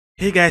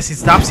Hey guys,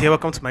 it's Daps here.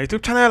 Welcome to my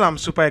YouTube channel. I'm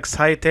super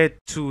excited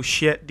to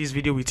share this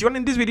video with you. And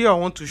in this video, I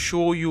want to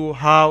show you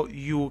how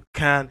you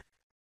can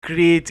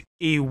create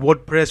a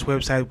WordPress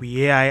website with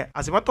AI.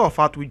 As a matter of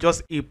fact, with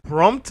just a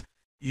prompt,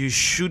 you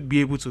should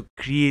be able to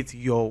create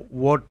your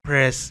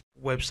WordPress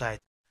website.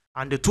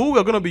 And the tool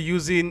we're going to be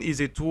using is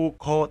a tool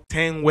called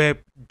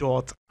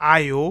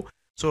 10web.io.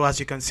 So as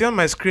you can see on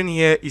my screen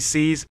here, it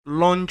says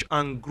launch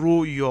and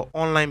grow your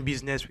online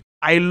business.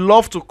 I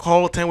love to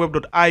call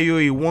 10web.io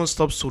a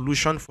one-stop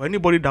solution for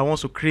anybody that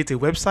wants to create a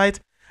website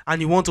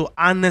and you want to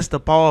harness the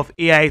power of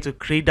AI to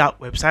create that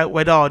website,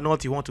 whether or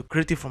not you want to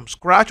create it from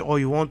scratch or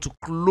you want to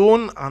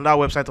clone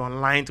another website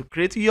online to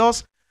create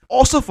yours.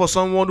 Also for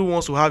someone who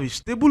wants to have a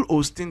stable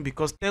hosting,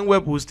 because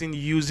 10web hosting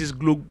uses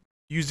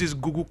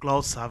Google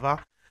Cloud Server.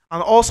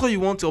 And also you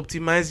want to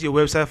optimize your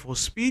website for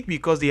speed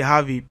because they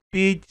have a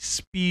page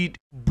speed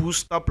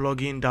booster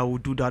plugin that will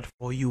do that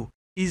for you.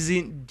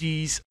 Isn't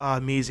this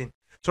amazing?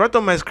 So right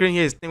on my screen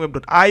here is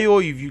 10web.io.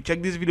 If you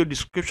check this video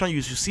description,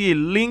 you should see a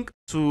link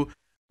to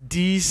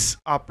this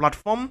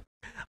platform.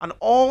 And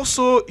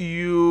also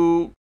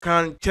you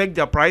can check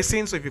their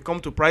pricing. So if you come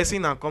to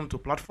pricing and come to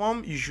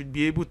platform, you should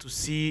be able to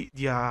see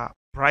their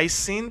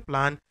pricing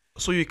plan.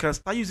 So you can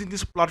start using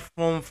this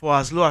platform for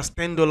as low as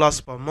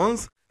 $10 per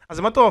month. As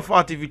a matter of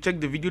fact, if you check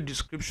the video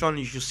description,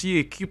 you should see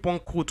a coupon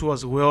code too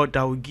as well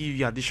that will give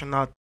you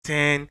additional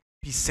 10%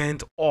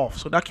 off.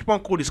 So that coupon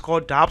code is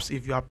called Daps.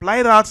 If you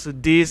apply that to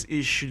this,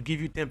 it should give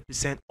you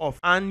 10% off.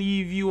 And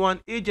if you are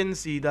an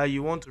agency that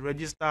you want to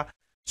register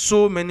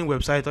so many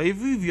websites, or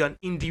if you're an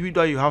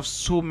individual, you have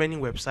so many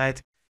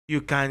websites,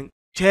 you can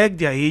check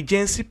their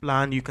agency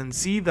plan. You can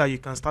see that you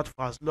can start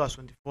for as low as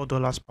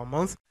 $24 per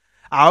month.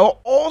 I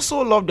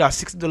also love their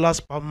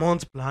 $60 per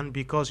month plan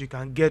because you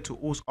can get to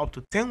host up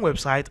to 10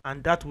 websites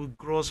and that will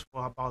gross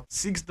for about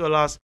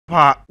 $6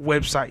 per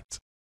website.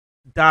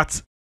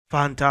 That's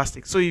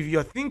fantastic. So if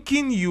you're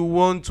thinking you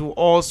want to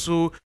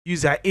also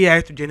use their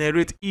AI to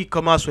generate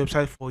e-commerce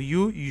website for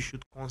you, you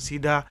should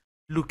consider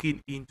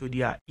looking into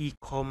their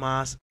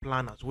e-commerce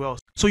plan as well.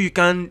 So you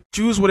can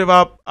choose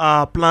whatever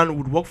plan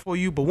would work for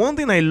you. But one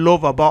thing I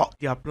love about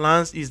their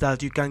plans is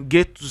that you can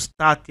get to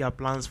start their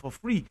plans for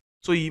free.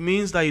 So it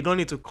means that you don't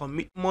need to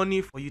commit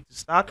money for you to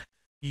start.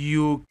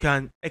 You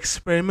can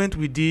experiment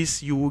with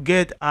this. You will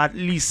get at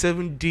least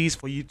 7 days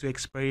for you to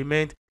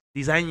experiment.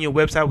 Design your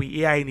website with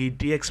AI in a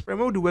day.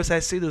 Experiment with the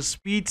website, see the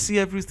speed, see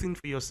everything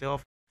for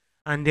yourself.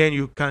 And then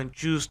you can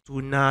choose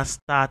to now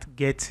start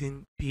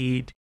getting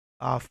paid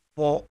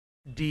for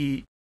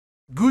the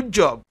good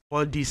job,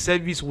 for the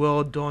service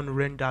well done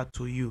rendered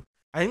to you.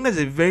 I think that's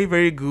a very,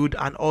 very good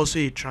and also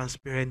a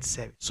transparent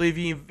service. So if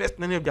you invest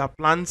in any of their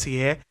plans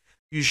here,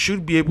 you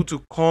should be able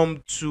to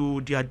come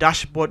to their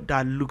dashboard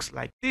that looks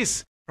like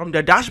this. From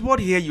the dashboard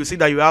here, you see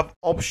that you have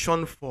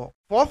option for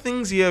 4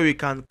 things here. We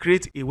can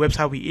create a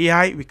website with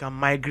AI. We can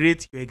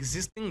migrate your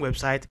existing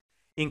website.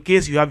 In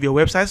case you have your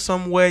website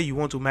somewhere, you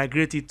want to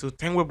migrate it to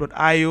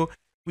 10web.io.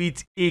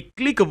 With a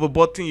click of a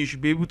button, you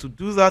should be able to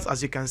do that.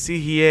 As you can see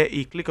here,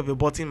 a click of a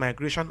button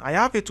migration. I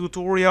have a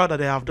tutorial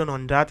that I have done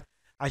on that.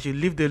 I should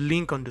leave the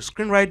link on the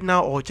screen right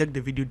now or check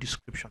the video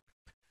description.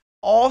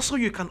 Also,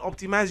 you can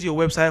optimize your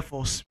website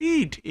for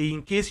speed.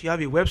 In case you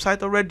have a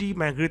website already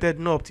migrated,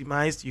 not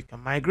optimized, you can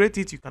migrate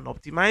it, you can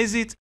optimize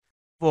it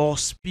for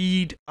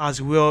speed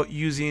as well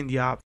using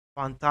their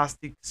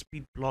fantastic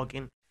speed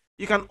plugin.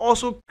 You can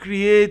also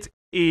create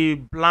a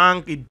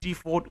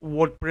default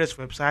WordPress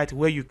website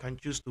where you can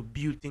choose to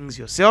build things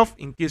yourself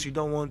in case you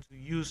don't want to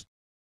use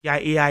your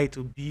AI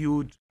to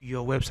build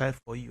your website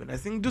for you. And I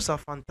think those are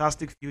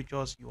fantastic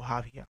features you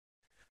have here.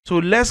 So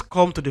let's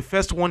come to the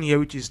first one here,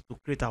 which is to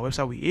create our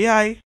website with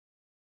AI.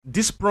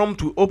 This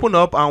prompt will open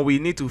up and we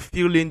need to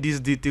fill in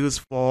these details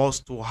for us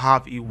to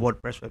have a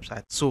WordPress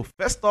website. So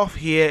first off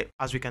here,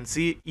 as we can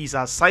see, is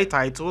our site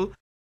title.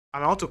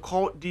 And I want to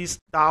call this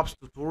Daps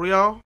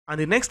tutorial. And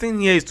the next thing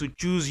here is to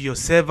choose your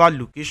server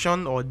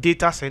location or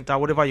data center,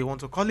 whatever you want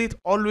to call it.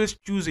 Always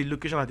choose a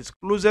location that is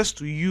closest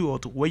to you or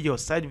to where your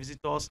site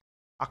visitors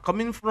are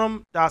coming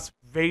from. That's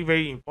very,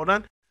 very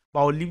important. But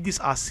I'll leave this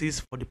as is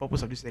for the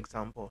purpose of this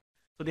example.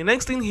 So the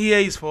next thing here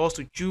is for us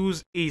to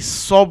choose a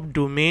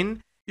subdomain.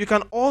 You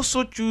can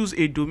also choose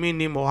a domain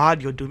name or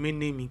add your domain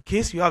name in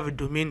case you have a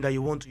domain that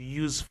you want to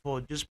use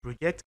for this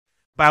project.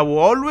 But I will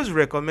always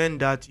recommend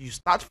that you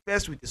start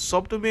first with a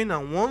subdomain,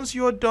 and once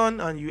you're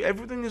done and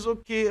everything is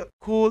okay,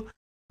 cool,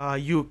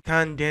 you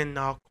can then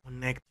now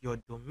connect your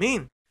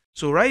domain.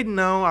 So right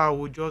now I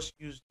will just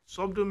use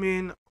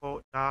subdomain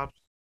called Daps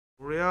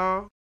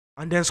tutorial.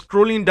 And then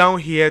scrolling down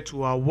here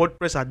to our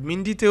WordPress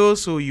admin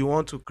details. So you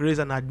want to create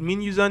an admin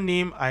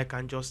username, I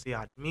can just say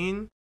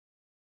admin.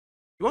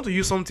 You want to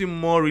use something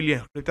more really,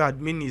 create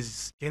admin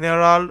is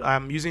general.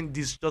 I'm using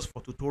this just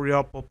for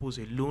tutorial purpose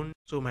alone.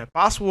 So my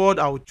password,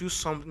 I will choose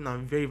something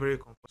I'm very, very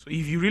comfortable. So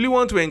if you really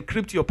want to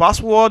encrypt your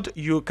password,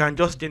 you can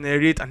just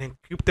generate an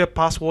encrypted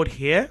password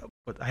here.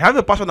 But I have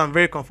a password I'm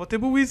very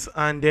comfortable with,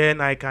 and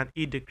then I can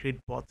hit the create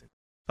button.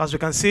 So as we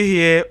can see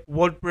here,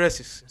 WordPress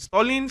is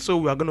installing. So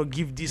we are going to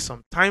give this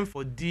some time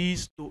for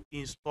this to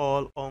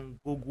install on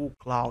Google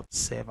Cloud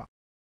Server.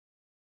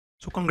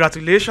 So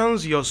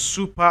congratulations, your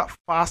super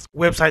fast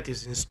website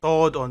is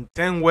installed on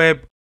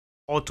 10web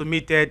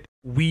automated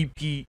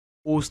WP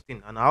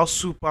hosting. And how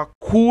super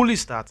cool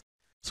is that?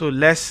 So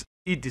let's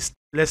hit this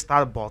let's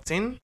start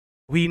button.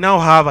 We now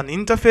have an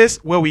interface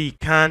where we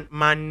can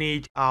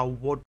manage our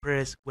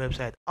WordPress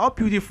website. How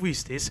beautiful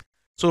is this?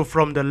 So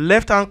from the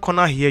left hand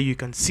corner here, you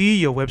can see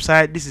your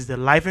website. This is the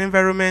live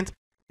environment.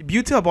 The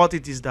beauty about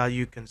it is that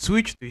you can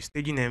switch to a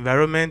staging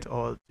environment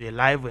or to a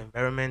live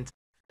environment.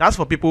 That's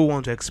for people who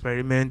want to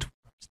experiment from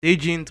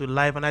staging to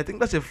live, and I think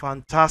that's a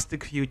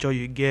fantastic feature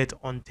you get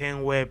on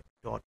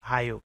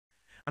 10web.io.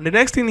 And the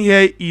next thing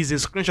here is a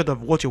screenshot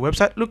of what your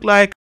website look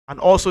like,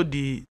 and also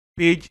the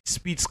page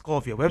speed score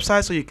of your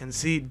website. So you can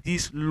see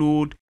this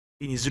load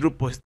in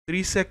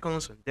 0.3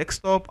 seconds on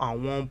desktop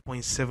and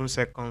 1.7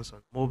 seconds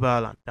on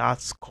mobile, and that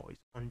score is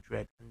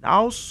 100. And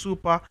how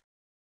super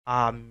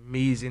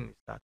amazing is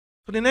that?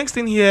 So the next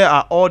thing here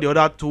are all the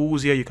other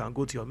tools here. You can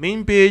go to your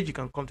main page, you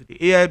can come to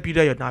the AI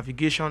builder, your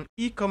navigation,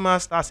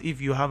 e-commerce, that's if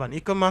you have an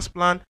e-commerce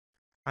plan,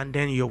 and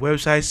then your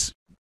website's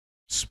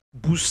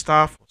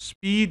booster for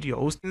speed, your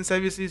hosting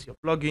services, your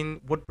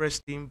plugin,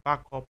 WordPress theme,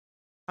 backup,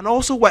 and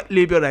also white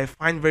label that I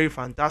find very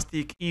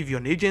fantastic if you're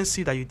an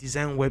agency that you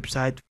design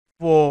website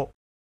for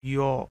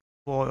your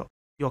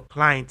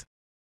client.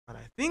 And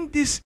I think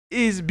this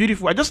is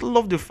beautiful. I just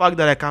love the fact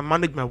that I can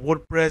manage my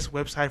WordPress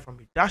website from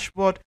a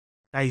dashboard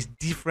that is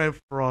different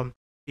from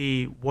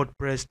a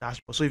WordPress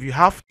dashboard. So if you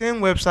have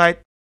 10 websites,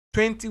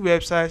 20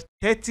 websites,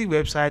 30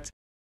 websites,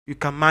 you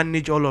can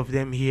manage all of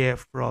them here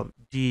from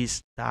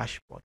this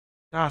dashboard.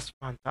 That's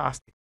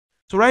fantastic.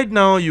 So right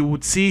now you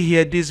would see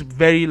here this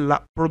very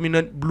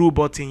prominent blue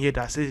button here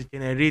that says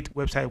generate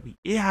website with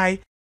AI, and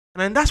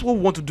then that's what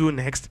we want to do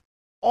next.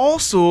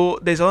 Also,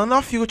 there's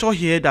another feature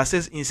here that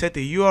says insert a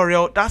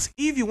URL. That's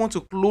if you want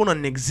to clone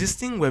an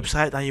existing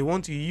website and you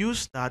want to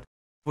use that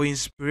for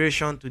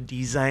inspiration to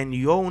design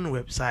your own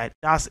website.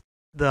 That's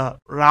the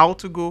route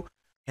to go.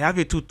 I have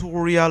a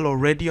tutorial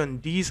already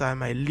on this. I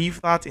might leave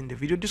that in the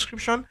video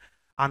description,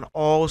 and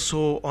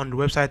also on the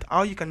website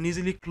how you can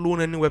easily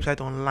clone any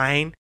website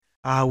online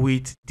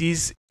with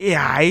this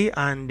AI,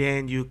 and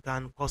then you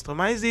can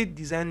customize it,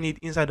 design it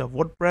inside of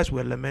WordPress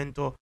with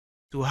Elementor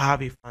to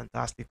have a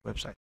fantastic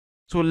website.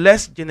 So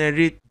let's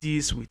generate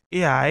this with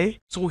AI.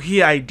 So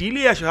here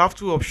ideally I should have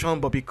two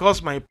options, but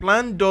because my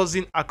plan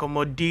doesn't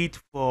accommodate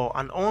for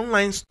an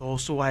online store,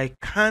 so I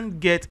can't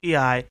get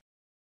AI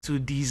to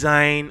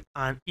design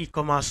an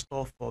e-commerce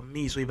store for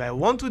me. So if I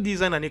want to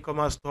design an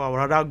e-commerce store, I would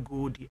rather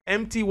go the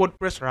empty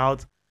WordPress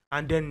route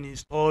and then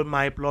install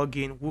my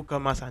plugin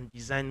WooCommerce and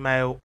design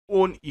my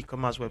own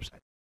e-commerce website.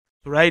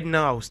 So right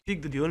now I'll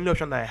stick to the only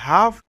option that I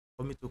have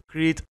for me to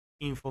create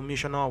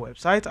informational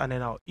website, and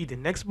then I'll hit the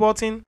next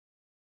button.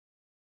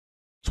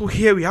 So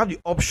here we have the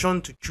option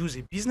to choose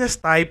a business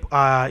type.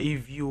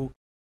 If you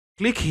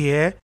click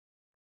here,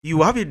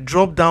 you have a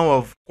drop down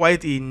of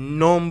quite a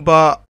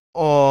number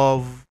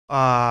of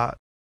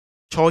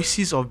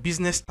choices of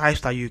business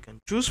types that you can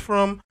choose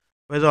from,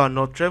 whether or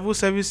not travel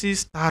services,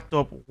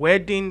 startup,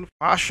 wedding,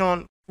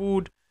 fashion,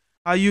 food.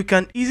 You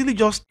can easily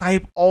just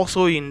type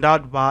also in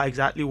that bar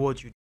exactly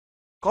what you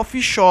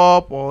coffee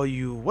shop, or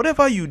you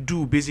whatever you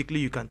do, basically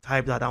you can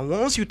type that, and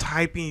once you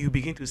type in, you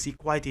begin to see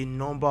quite a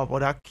number of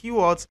other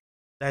keywords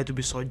that will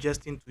be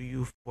suggesting to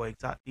you for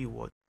exactly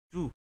what to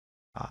do.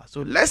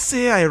 So let's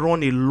say I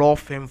run a law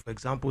firm, for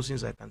example,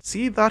 since I can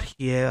see that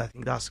here. I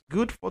think that's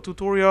good for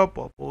tutorial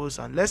purpose,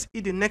 and let's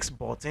hit the next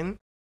button.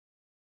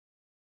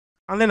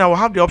 And then I will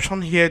have the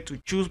option here to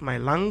choose my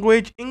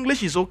language.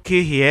 English is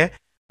okay here,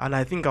 and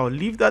I think I'll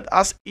leave that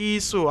as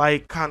is. So I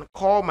can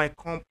call my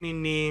company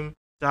name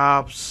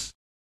Daps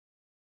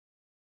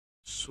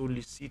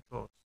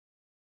Solicitors.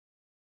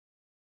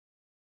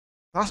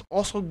 That's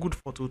also good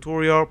for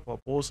tutorial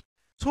purpose.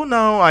 So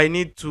now I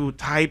need to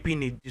type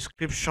in a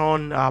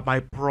description, my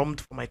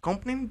prompt for my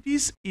company.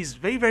 This is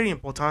very, very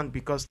important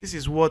because this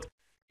is what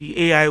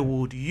the AI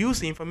would use.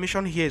 The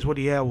information here is what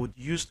the AI would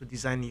use to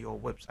design your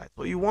website.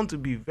 So you want to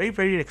be very,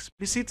 very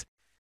explicit.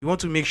 You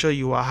want to make sure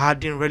you are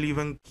adding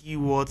relevant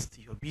keywords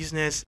to your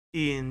business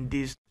in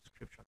this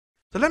description.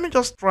 So let me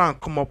just try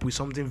and come up with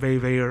something very,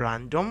 very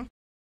random.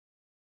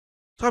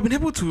 So I've been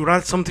able to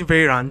write something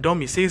very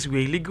random. It says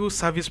we're a legal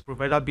service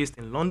provider based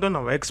in London.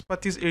 Our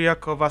expertise area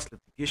covers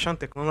litigation,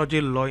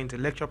 technology law,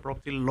 intellectual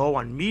property law,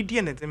 and media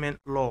and entertainment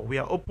law. We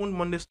are open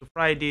Mondays to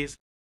Fridays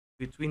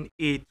between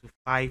 8 to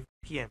 5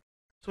 p.m.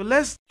 So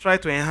let's try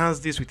to enhance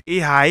this with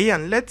AI,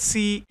 and let's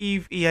see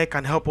if AI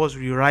can help us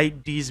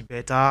rewrite this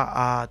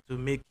better to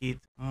make it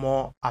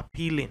more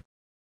appealing.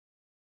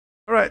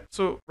 All right,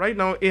 so right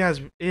now AI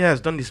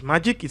has done this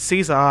magic. It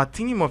says our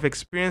team of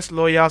experienced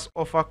lawyers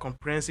offer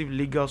comprehensive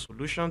legal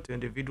solutions to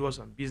individuals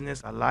and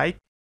business alike.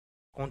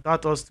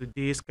 Contact us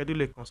today,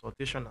 schedule a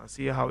consultation, and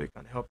see how we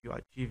can help you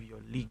achieve your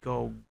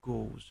legal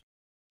goals.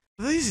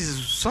 This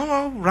is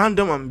somehow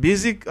random and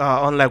basic,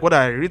 unlike what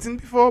I written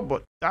before,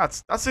 but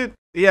that's it.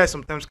 AI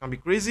sometimes can be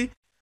crazy.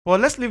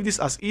 But let's leave this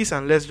as is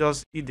and let's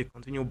just hit the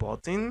continue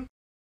button.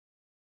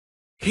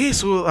 Okay,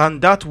 so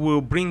and that will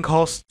bring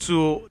us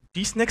to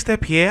this next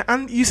step here.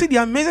 And you see, the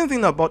amazing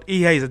thing about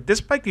AI is that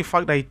despite the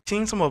fact that I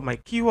changed some of my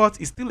keywords,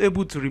 it's still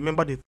able to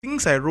remember the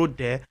things I wrote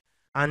there.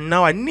 And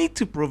now I need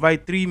to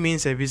provide three main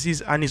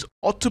services and it's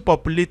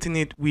auto-populating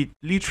it with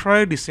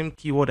literally the same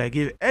keyword I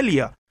gave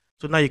earlier.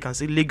 So now you can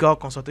see legal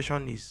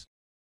consultation is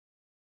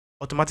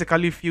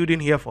automatically filled in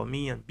here for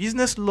me, and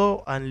business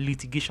law and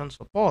litigation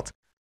support.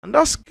 And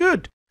that's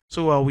good.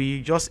 So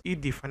we just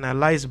hit the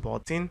finalize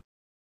button.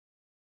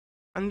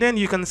 And then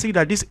you can see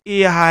that this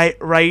AI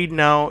right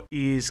now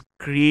is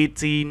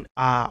creating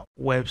a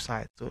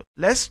website. So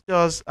let's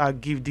just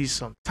give this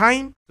some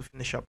time to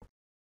finish up.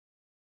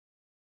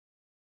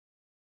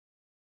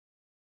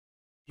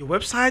 Your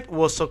website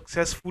was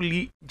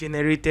successfully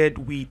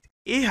generated with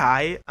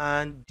AI,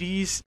 and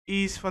this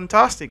is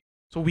fantastic.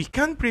 So we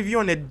can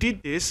preview and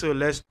edit this. So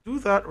let's do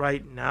that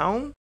right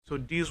now. So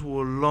this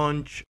will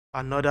launch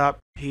another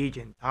page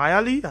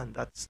entirely, and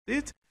that's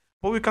it.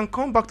 But we can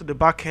come back to the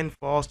back end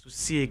for us to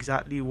see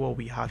exactly what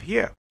we have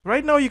here.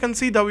 Right now, you can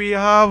see that we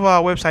have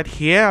our website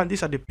here, and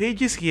these are the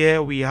pages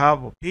here. We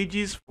have our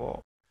pages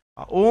for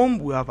our home,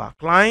 we have our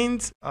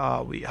clients,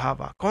 we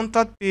have our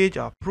contact page,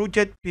 our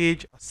project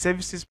page, our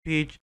services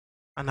page,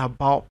 and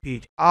about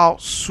page. How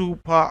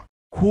super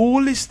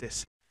cool is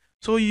this?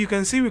 So you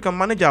can see we can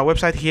manage our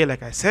website here,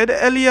 like I said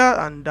earlier,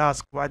 and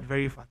that's quite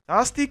very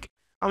fantastic.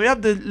 And we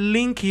have the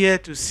link here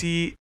to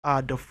see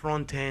the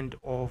front end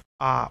of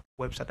our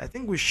website. I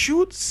think we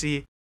should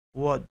see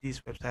what this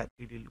website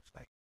really looks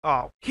like.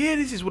 Okay,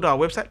 this is what our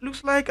website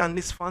looks like, and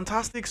it's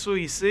fantastic. So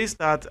it says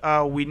that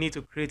we need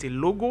to create a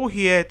logo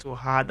here to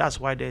add. That's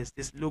why there's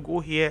this logo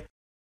here,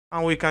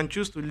 and we can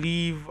choose to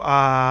leave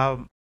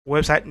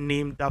website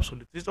name Daps,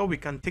 or we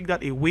can take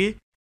that away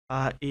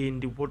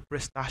in the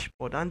WordPress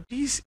dashboard. And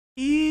this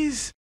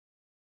is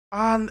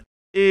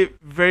a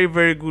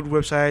very good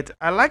website.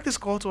 I like this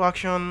call to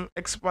action: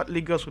 expert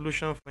legal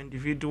solution for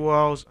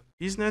individuals and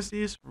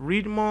businesses.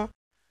 Read more.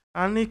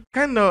 And it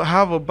kind of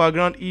have a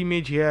background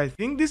image here. I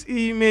think this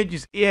image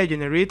is AI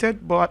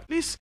generated, but at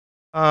least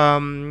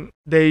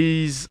there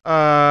is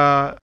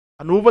an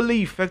overlay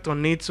effect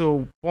on it,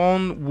 so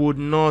one would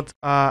not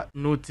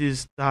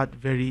notice that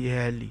very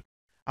early.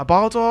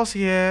 About us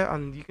here,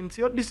 and you can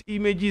see all these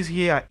images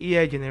here are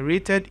AI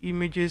generated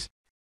images.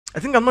 I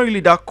think I'm not really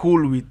that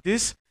cool with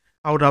this.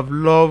 I would have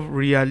loved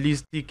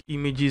realistic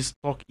images,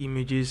 stock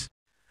images.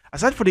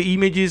 Aside for the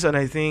images, and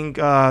I think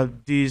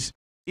this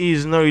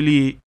is not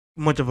really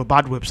much of a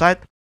bad website.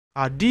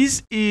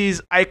 This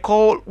is, I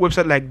call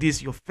website like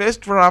this, your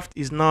first draft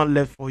is not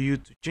left for you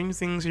to change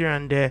things here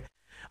and there.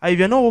 If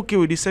you're not okay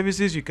with these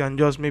services, you can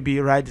just maybe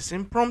write the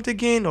same prompt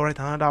again or write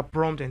another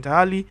prompt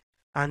entirely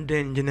and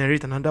then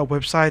generate another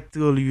website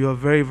till you're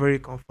very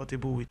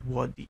comfortable with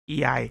what the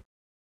AI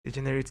is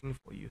generating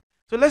for you.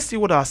 So let's see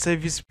what our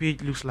service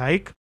page looks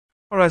like.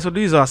 All right, so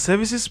this is our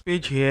services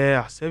page here.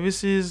 Our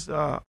services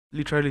are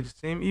literally the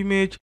same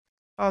image.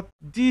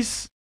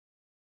 This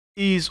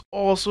is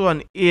also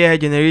an AI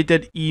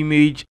generated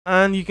image,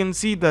 and you can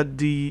see that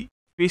the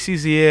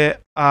faces here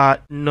are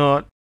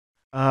not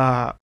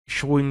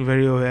showing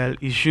very well.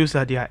 It shows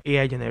that they are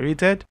AI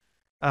generated.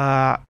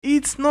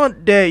 It's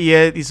not there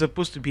yet. It's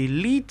supposed to be a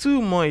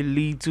little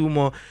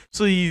more.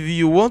 So if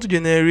you want to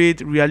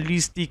generate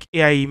realistic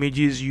AI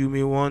images, you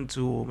may want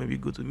to maybe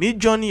go to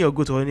Midjourney or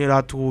go to any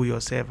other tool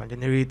yourself and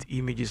generate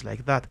images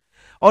like that.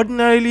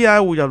 Ordinarily, I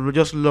would have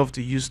just loved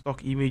to use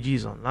stock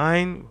images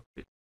online.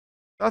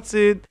 That's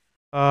it.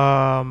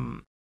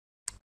 The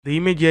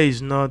image here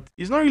is not,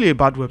 it's not really a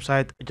bad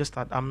website, just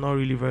that I'm not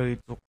really very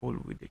too cool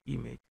with the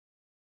image.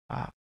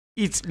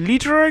 It's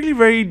literally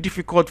very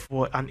difficult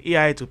for an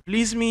AI to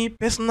please me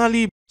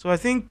personally, so I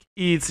think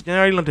it's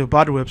generally not a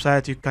bad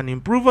website. You can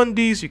improve on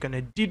this, you can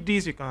edit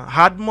this, you can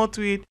add more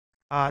to it.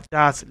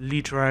 That's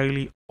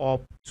literally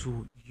up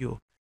to you.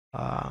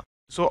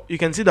 So you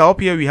can see that up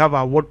here we have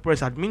our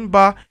WordPress admin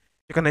bar.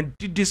 You can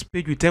edit this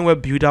page with 10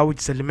 web builder, which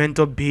is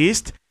Elementor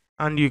based,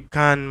 and you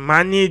can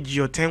manage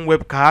your 10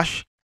 web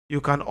cache.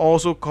 You can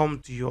also come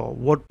to your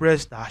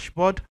WordPress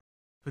dashboard.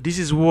 So this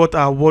is what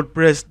our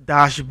WordPress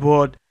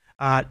dashboard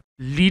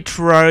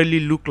literally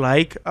look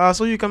like.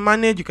 So you can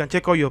manage, you can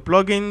check all your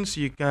plugins,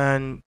 you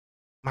can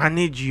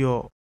manage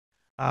your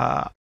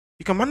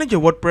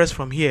WordPress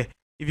from here.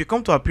 If you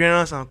come to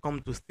appearance and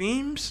come to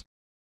themes,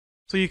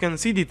 so you can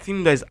see the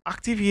theme that is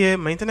active here.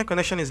 My internet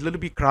connection is a little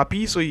bit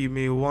crappy, so you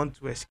may want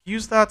to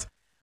excuse that.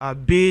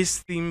 Base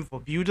theme for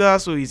builder,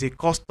 so it's a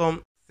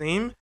custom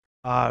theme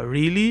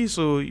really.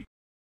 So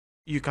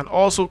you can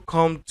also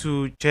come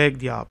to check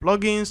their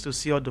plugins to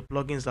see all the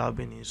plugins that have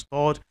been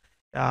installed.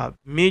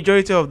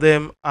 Majority of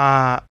them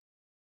are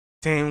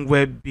 10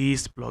 web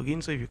based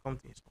plugins, so if you come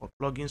to install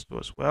plugins too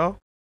as well,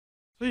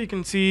 so you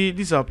can see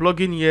these are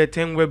plugin here: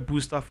 10 web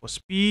booster for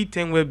speed,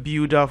 10 web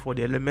builder for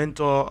the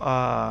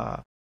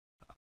Elementor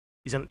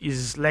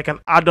is like an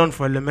add-on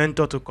for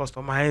Elementor to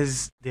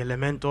customize the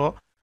Elementor,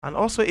 and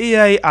also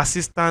AI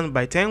Assistant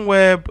by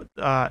 10web,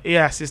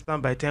 AI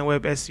Assistant by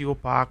 10web SEO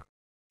Pack.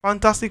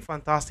 Fantastic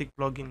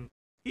plugin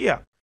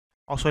here.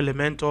 Also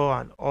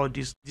Elementor and all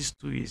this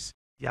too is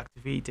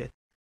deactivated.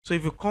 So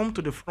if you come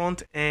to the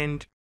front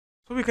end,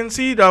 so we can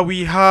see that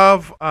we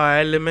have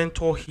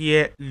Elementor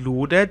here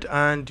loaded,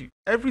 and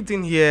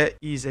everything here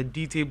is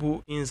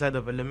editable inside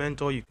of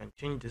Elementor. You can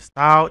change the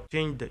style,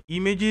 change the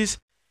images,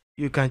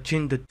 you can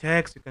change the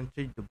text, you can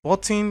change the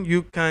button,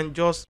 you can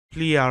just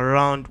play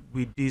around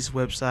with this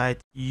website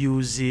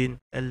using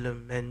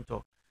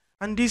Elementor.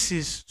 And this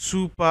is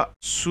super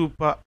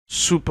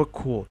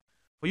cool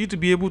for you to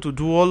be able to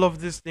do all of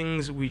these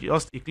things with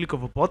just a click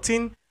of a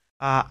button,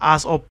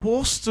 as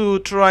opposed to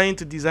trying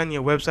to design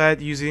your website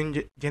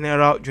using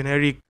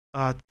generic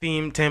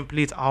theme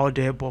template out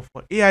there. But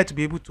for AI to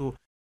be able to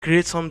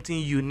create something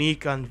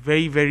unique and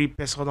very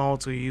personal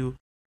to you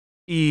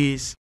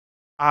is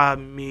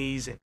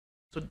amazing.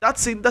 So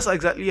that's it. That's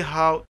exactly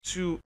how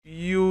to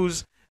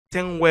use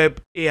 10web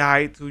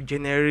AI to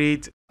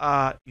generate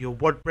your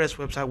WordPress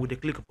website with a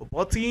click of a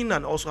button,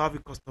 and also have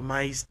it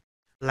customized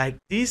like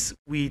this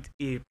with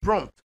a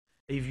prompt.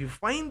 If you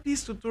find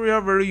this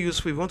tutorial very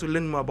useful, if you want to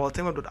learn more about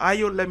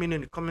 10web.io, let me know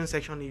in the comment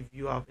section if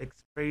you have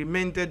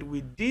experimented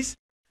with this.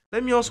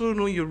 Let me also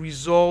know your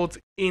result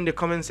in the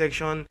comment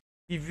section.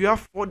 If you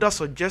have further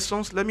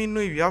suggestions, let me know.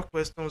 If you have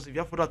questions, if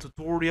you have further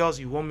tutorials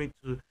you want me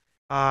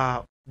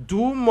to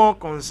do more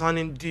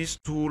concerning this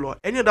tool or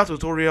any other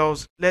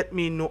tutorials, let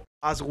me know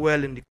as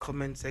well in the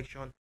comment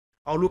section.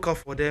 I'll look out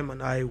for them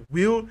and I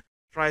will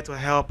try to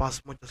help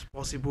as much as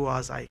possible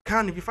as I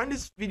can. If you find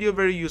this video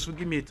very useful,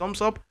 give me a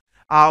thumbs up.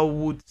 I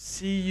would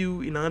see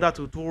you in another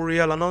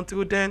tutorial, and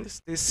until then,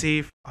 stay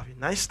safe. Have a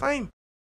nice time.